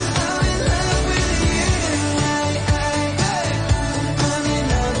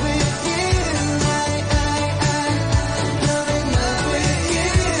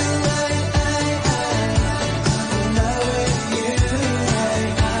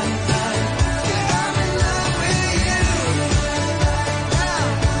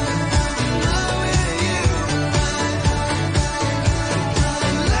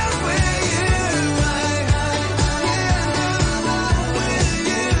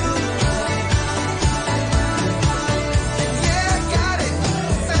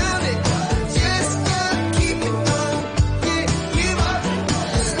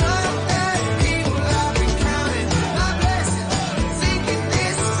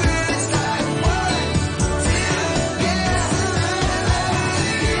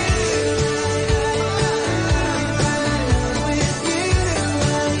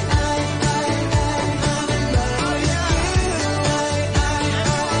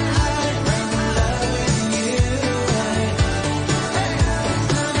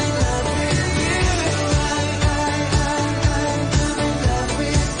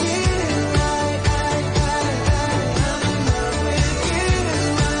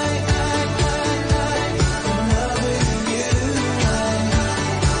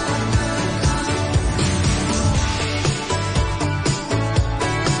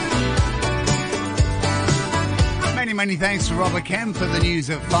Many thanks to Robert Kemp for the news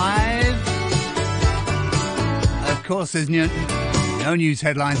at 5. Of course, there's no news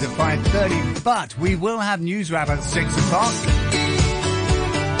headlines at 5:30, but we will have news wrap at 6 o'clock.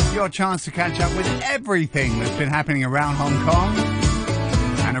 Your chance to catch up with everything that's been happening around Hong Kong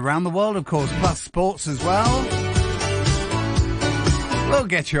and around the world, of course, plus sports as well. We'll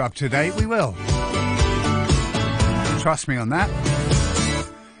get you up to date, we will. Trust me on that.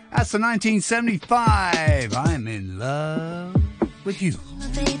 That's the 1975. I'm in love with you.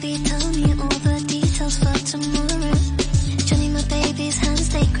 Baby, tell me all the details for tomorrow. Johnny, my baby's hands,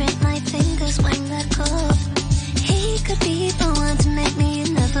 they grip my fingers when they're cold. He could be the one to make me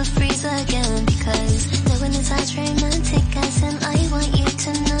never freeze again, because no one is as romantic as him. I want you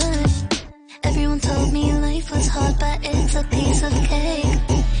to know. Everyone told me life was hard, but it's a piece of cake.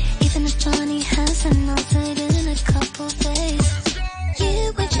 Even if Johnny hasn't altered in a couple days,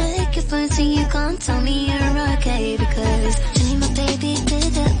 you would check your phone so you can't tell me you're okay, because Johnny, my baby,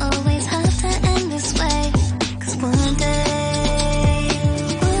 did it always have to end this way? 'Cause one day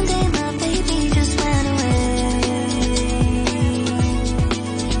my baby just ran away.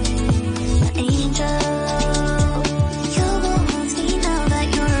 My angel, you're what haunts me now that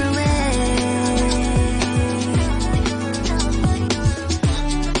you're away.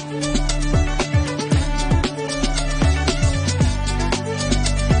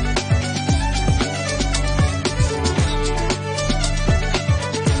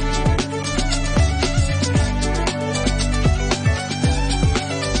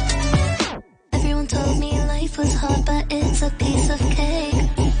 Everyone told me life was hard, but it's a piece of cake.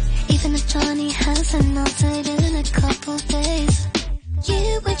 Even if Johnny hasn't altered in a couple days,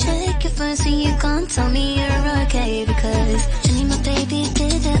 you would check your phone so you can't tell me you're okay, because Johnny, my baby,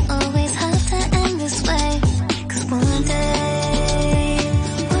 did it always have to end this way? 'Cause one day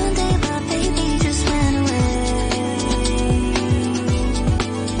my baby just ran away.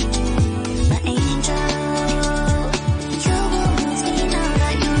 My angel, you're what haunts me now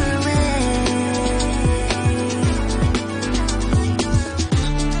that you're away.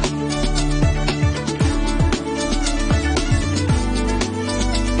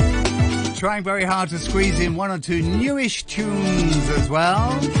 Trying very hard to squeeze in one or two newish tunes as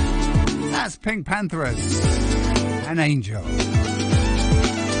well. That's Pink Pantheress and Angel.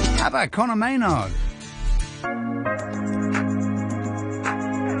 How about Conor Maynard?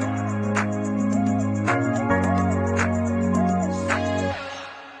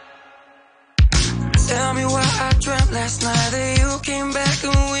 Tell me why I dreamt last night that you came back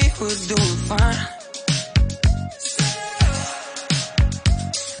and we were doing fine.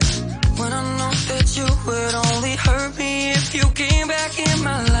 When I know that you would only hurt me if you came back in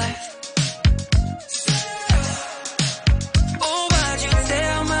my life. Oh, why'd you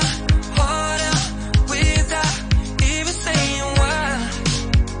tear my heart out without even saying why?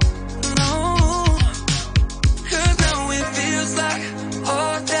 No, 'cause now it feels like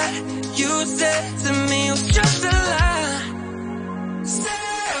all that you said to me was just a lie.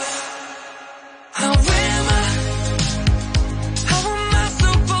 How am I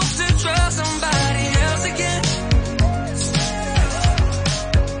supposed to trust somebody else again?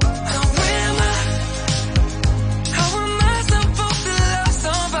 How am I supposed to love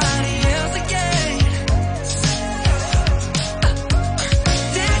somebody else again?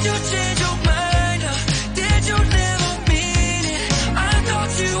 Did you change your mind, or did you never mean it? I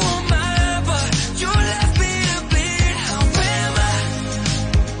thought you were mine, but you left me to bleed.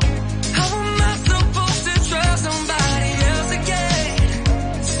 How am I supposed to trust somebody else again?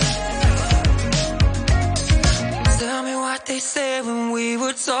 Tell me what they said when we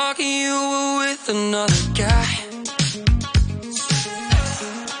were talking, you were with another guy.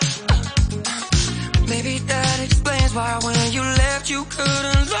 Maybe that explains why when you left you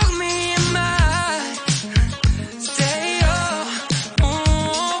couldn't look me in my eyes. Stay up,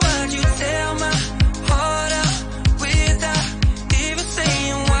 why'd you tear my heart out without even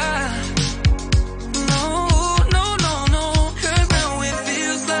saying why? No, 'cause now it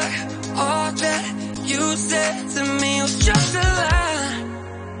feels like all that you said to me was just a lie.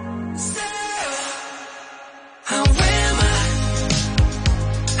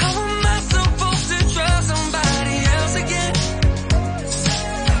 How am I supposed to trust somebody else again?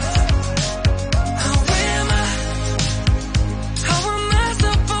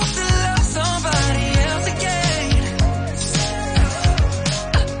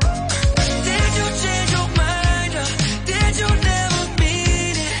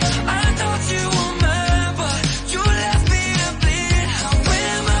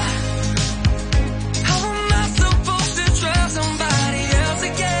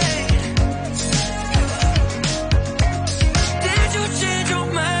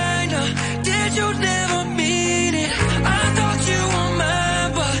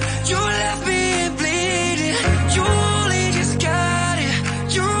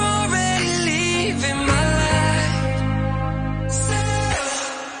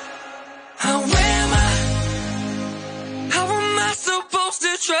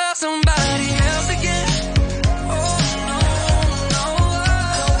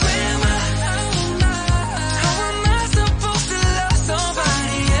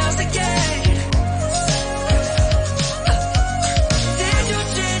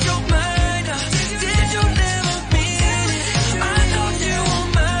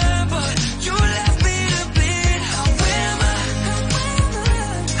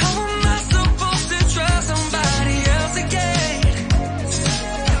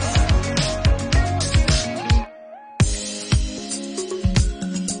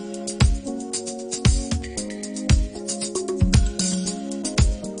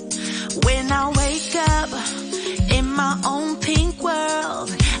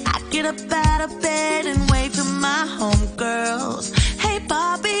 up out of bed and wave to my homegirls. Hey,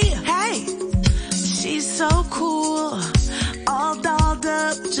 Bobby. Hey. She's so cool. All dolled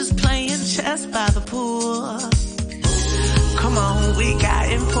up, just playing chess by the pool. Come on, we got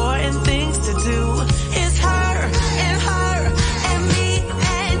important things to do. It's her and her and me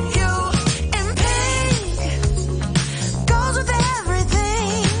and you. And pink goes with everything.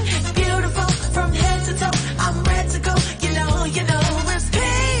 Beautiful from head to toe. I'm ready to go. You know, it's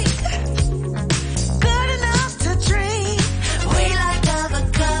pink. Good enough to dream. We like other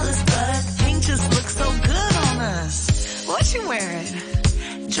colors, but pink just looks so good on us. What you wearing?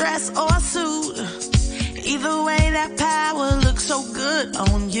 Dress or suit? Either way, that power looks so good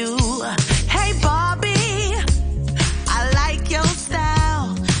on you. Hey, Barbie, I like your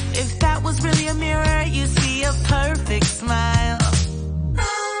style. If that was really a mirror, you see a perfect smile.